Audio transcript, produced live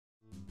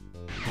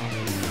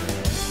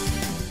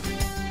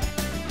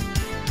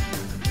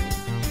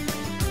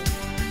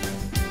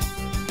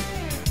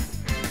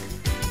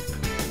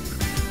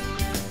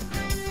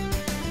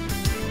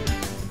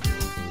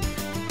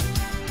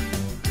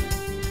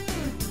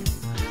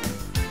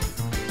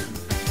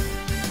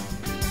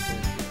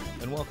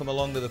welcome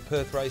along to the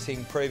Perth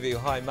Racing Preview.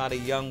 Hi, Marty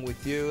Young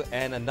with you,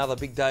 and another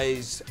big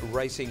day's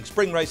racing,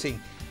 spring racing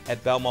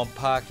at Belmont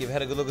Park. You've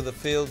had a good look at the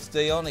fields,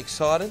 Dion.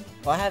 Excited?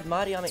 I have,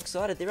 Marty. I'm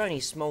excited. They're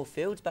only small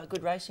fields, but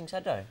good racing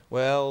Saturday.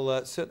 Well,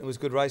 it certainly was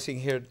good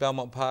racing here at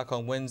Belmont Park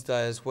on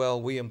Wednesday as well.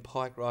 William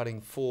Pike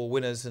riding 4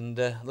 winners, and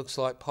looks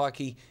like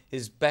Pikey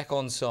is back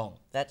on song.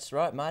 That's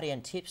right, Marty,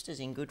 and Tipster's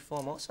in good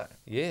form also.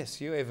 Yes,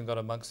 you even got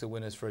amongst the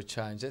winners for a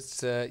change.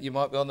 That's you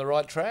might be on the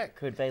right track.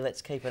 Could be.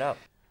 Let's keep it up.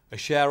 A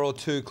shower or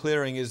two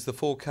clearing is the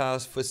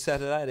forecast for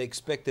Saturday. The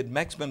expected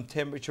maximum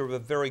temperature of a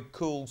very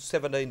cool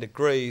 17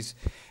 degrees,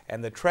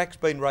 and the track's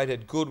been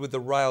rated good with the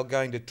rail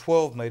going to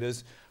 12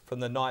 metres from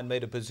the 9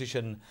 metre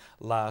position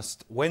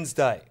last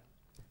Wednesday.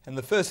 And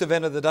the first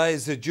event of the day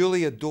is the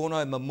Julia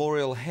Dorno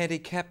Memorial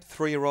Handicap,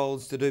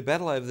 3-year-olds to do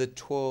battle over the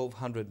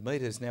 1200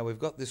 metres. Now we've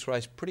got this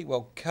race pretty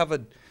well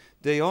covered,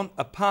 Dion,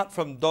 apart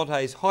from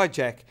Dante's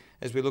Hijack,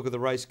 as we look at the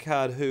race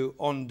card, who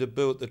on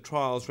debut at the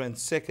trials ran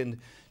second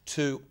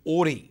to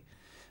Audi.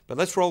 But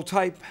let's roll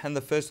tape, and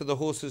the first of the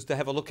horses to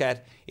have a look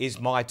at is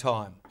My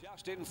Time.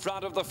 Just in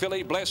front of the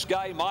filly, Bless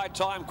Gay. My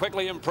Time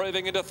quickly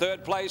improving into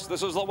third place.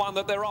 This is the one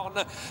that they're on.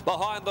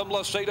 Behind them,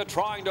 Lucida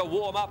trying to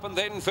warm up, and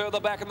then further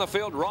back in the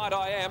field, Right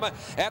I Am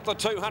at the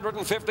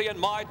 250, and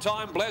My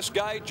Time, Bless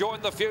Gay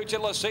joined the future.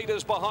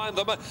 Lucida's behind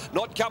them,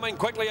 not coming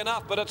quickly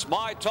enough, but it's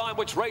My Time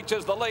which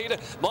reaches the lead.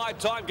 My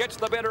Time gets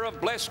the better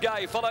of Bless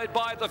Gay, followed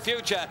by the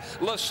future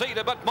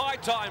Lucida, but My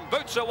Time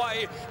boots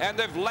away, and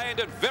they've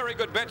landed very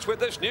good bets with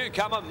this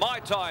newcomer, My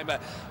Time.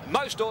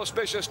 Most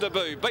auspicious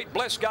debut, beat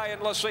Bless Gay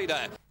and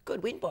Lucida.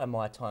 Good win by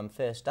My Time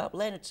first up.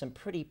 Landed some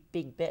pretty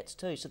big bets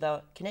too, so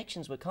their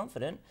connections were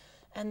confident,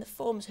 and the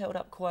form's held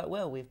up quite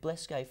well with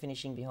Blesgay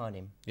finishing behind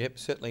him. Yep,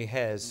 certainly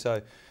has.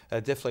 So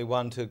definitely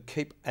one to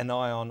keep an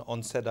eye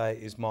on Saturday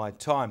is My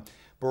Time.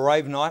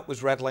 Brave Knight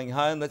was rattling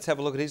home. Let's have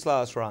a look at his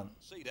last run.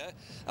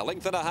 A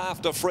length and a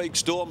half to Freak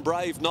Storm.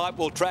 Brave Knight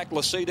will track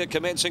Lucida,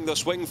 commencing the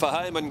swing for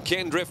home, and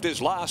Ken Drift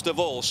is last of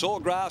all.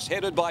 Sawgrass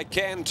headed by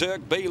Can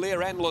Turk,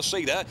 Belair and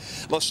Lucida.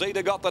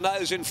 Lucida got the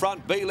nose in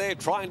front. Belair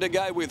trying to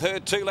go with her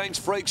 2 lengths.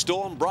 Freak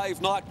Storm,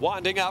 Brave Knight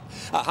winding up.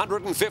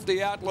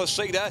 150 out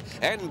Lucida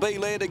and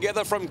Belair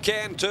together from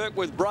Can Turk,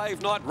 with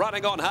Brave Knight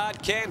running on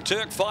hard. Can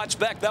Turk fights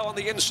back though on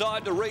the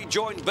inside to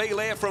rejoin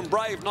Belair from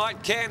Brave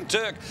Knight. Can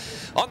Turk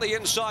on the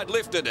inside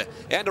lifted,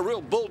 and a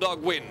real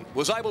bulldog win.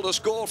 Was able to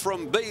score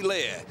from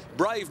Belair.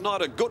 Brave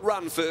Knight, a good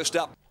run first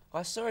up.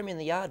 I saw him in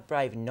the yard,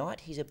 Brave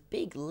Knight. He's a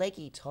big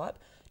leggy type.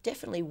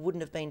 Definitely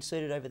wouldn't have been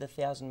suited over the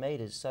 1,000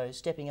 metres. So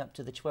stepping up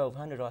to the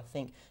 1,200, I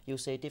think you'll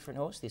see a different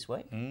horse this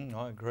week.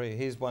 I agree.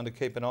 Here's one to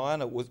keep an eye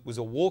on. It was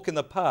a walk in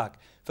the park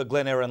for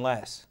Glen Erin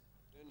Lass.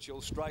 She'll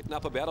straighten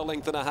up about a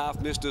length and a half,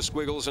 Mr.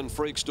 Squiggles and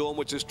Freak Storm,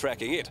 which is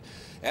tracking it.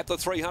 At the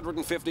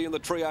 350 in the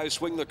trio,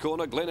 swing the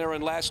corner. Glen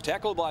Erin Lass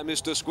tackled by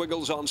Mr.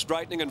 Squiggles on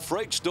straightening, and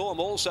Freak Storm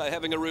also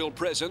having a real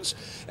presence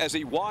as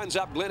he winds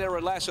up Glen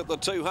Erin Lass at the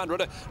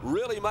 200.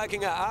 Really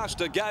making a arse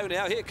to go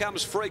now. Here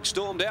comes Freak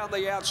Storm down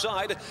the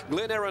outside.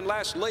 Glen Erin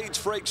Lass leads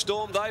Freak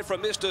Storm though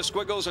from Mr.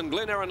 Squiggles, and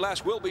Glen Erin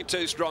Lass will be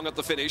too strong at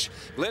the finish.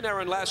 Glen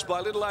Erin Lass by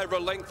a little over a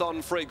length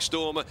on Freak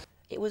Storm.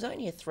 It was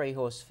only a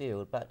 3-horse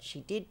field, but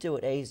she did do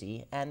it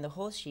easy, and the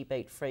horse she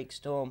beat, Freak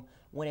Storm,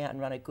 went out and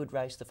ran a good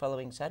race the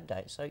following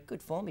Saturday, so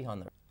good form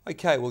behind the race.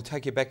 OK, we'll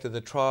take you back to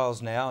the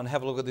trials now and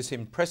have a look at this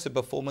impressive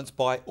performance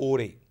by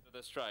Audi.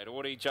 Straight,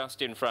 Audi just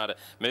in front.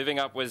 Moving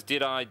up was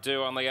Did I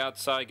Do on the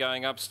outside,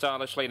 going up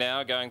stylishly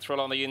now. Going through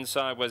on the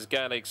inside was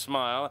Gaelic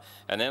Smile.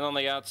 And then on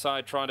the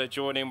outside trying to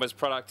join in was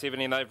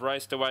Productivity, and they've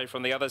raced away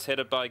from the others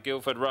headed by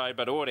Guildford Road.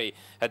 But Audi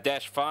had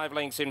dashed 5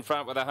 lengths in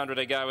front with 100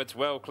 to go. It's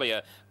well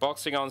clear.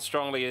 Boxing on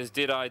strongly is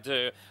Did I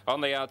Do. On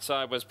the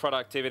outside was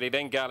Productivity,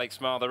 then Gaelic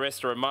Smile. The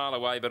rest are a mile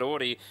away, but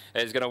Audi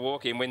is going to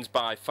walk in, wins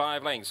by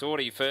 5 lengths.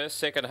 Audi first,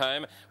 second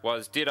home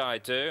was Did I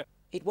Do.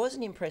 It was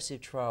an impressive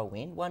trial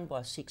win, won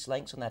by 6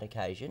 lengths on that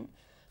occasion,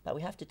 but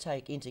we have to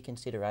take into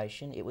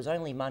consideration it was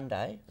only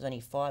Monday, it was only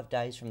 5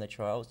 days from the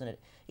trials, and it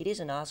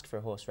isn't asked for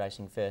a horse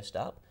racing first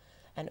up,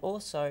 and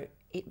also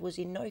it was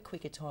in no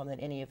quicker time than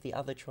any of the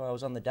other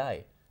trials on the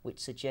day, which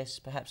suggests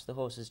perhaps the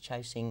horses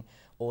chasing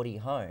Audi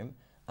home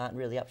aren't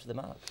really up to the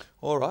mark.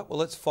 All right, well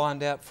let's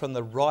find out from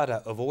the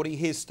rider of Audi.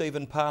 Here's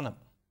Stephen Parnham.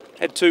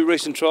 Had 2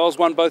 recent trials,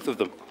 won both of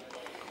them.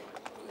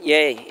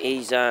 Yeah,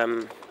 he's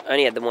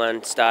only had the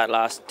one start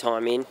last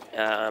time in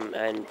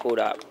and pulled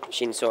up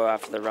Shinsaw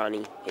after the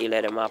run. He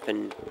led him up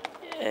and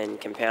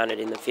compounded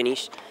in the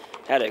finish.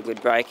 Had a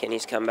good break, and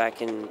he's come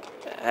back and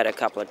had a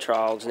couple of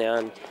trials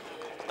now,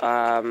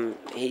 and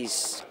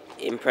he's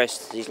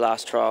impressed. His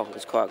last trial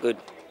was quite good.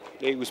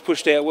 He was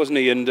pushed out, wasn't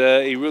he? And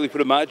he really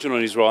put a margin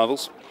on his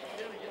rivals.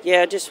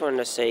 Yeah, I just wanted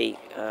to see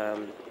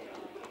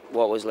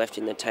what was left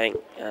in the tank.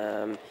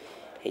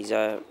 He's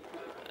a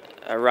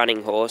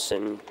running horse,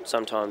 and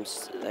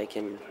sometimes they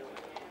can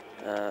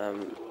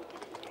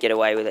get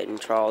away with it in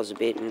trials a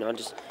bit, and I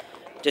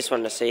just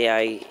wanted to see how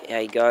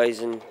he goes,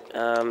 and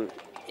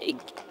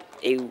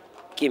he'll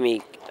give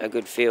me a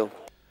good feel.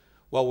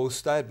 Well, we'll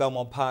stay at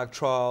Belmont Park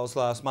trials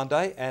last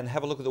Monday and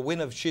have a look at the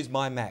win of She's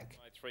My Mac.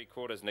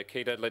 3/4.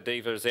 Nikita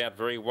Ladiva is out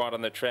very wide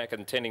on the track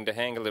and tending to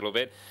hang a little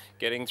bit.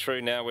 Getting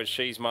through now was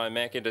She's My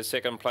Mac into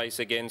second place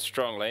again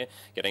strongly.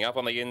 Getting up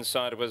on the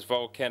inside was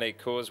Volcanic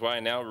Causeway.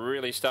 Now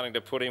really starting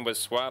to put in was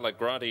Swala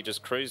Granti.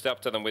 Just cruised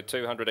up to them with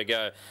 200 to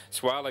go.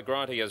 Swala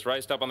Granti has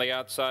raced up on the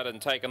outside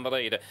and taken the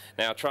lead.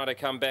 Now trying to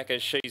come back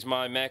as She's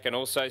My Mac, and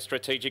also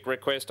Strategic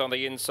Request on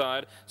the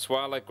inside.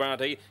 Swala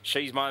Granti,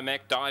 She's My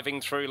Mac diving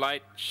through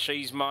late.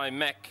 She's My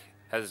Mac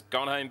has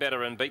gone home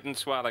better and beaten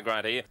Swala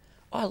Granti.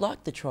 I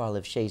liked the trial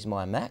of She's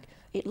My Mac.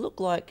 It looked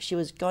like she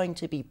was going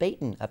to be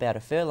beaten about a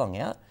furlong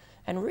out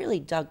and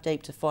really dug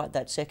deep to fight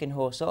that second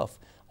horse off.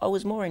 I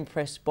was more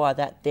impressed by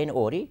that than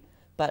Audie,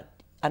 but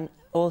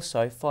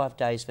also 5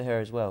 days for her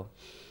as well.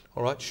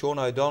 All right, Sean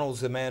O'Donnell's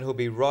the man who'll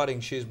be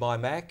riding She's My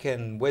Mac,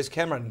 and Wes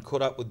Cameron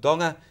caught up with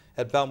Donga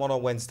at Belmont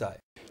on Wednesday.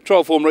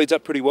 Trial form reads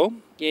up pretty well.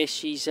 Yeah,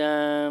 she's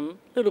a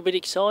little bit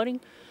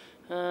exciting.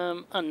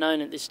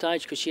 Unknown at this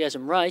stage because she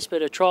hasn't raced,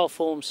 but her trial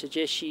form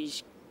suggests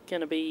she's going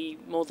to be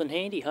more than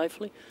handy,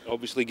 hopefully.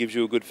 Obviously gives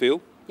you a good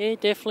feel. Yeah,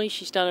 definitely.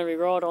 She's done every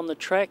ride on the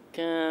track.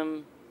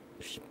 You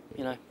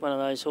know, one of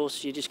those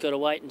horses you just got to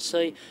wait and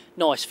see.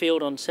 Nice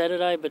field on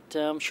Saturday, but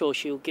I'm sure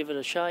she'll give it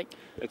a shake.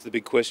 That's the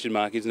big question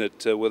mark, isn't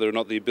it? Whether or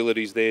not the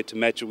ability's there to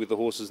match it with the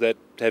horses that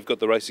have got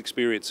the race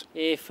experience.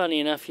 Yeah, funny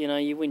enough, you know,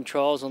 you win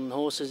trials on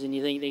horses and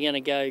you think they're going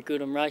to go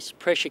good on race.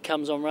 Pressure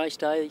comes on race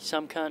day,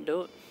 some can't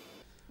do it.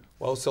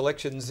 Well,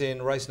 selections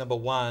in race number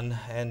 1,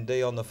 and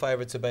Dion, the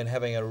favourites, have been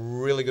having a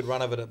really good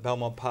run of it at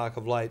Belmont Park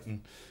of late,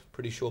 and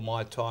pretty sure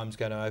My Time's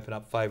going to open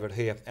up favourite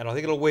here, and I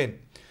think it'll win.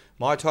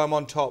 My Time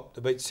on top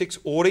to beat 6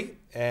 Audie,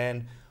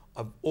 and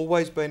I've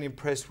always been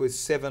impressed with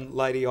 7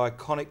 Lady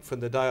Iconic from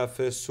the day I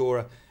first saw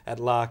her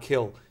at Lark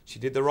Hill. She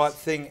did the right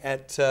thing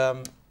at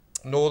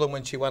Northern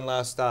when she won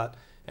last start,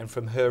 and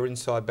from her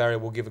inside barrier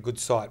will give a good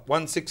sight.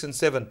 1, 6 and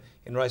 7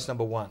 in race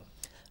number 1.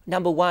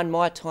 Number 1,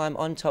 My Time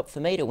on top for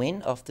me to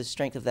win off the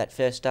strength of that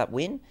first up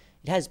win.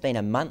 It has been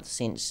a month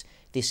since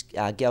this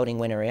gelding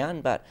went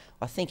around, but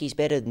I think he's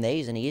better than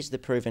these, and he is the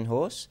proven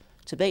horse.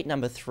 To beat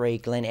number 3,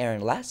 Glen Erin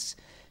Lass.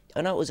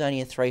 I know it was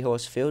only a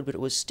 3-horse field, but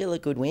it was still a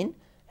good win.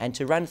 And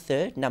to run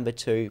third, number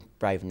 2,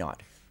 Brave Knight.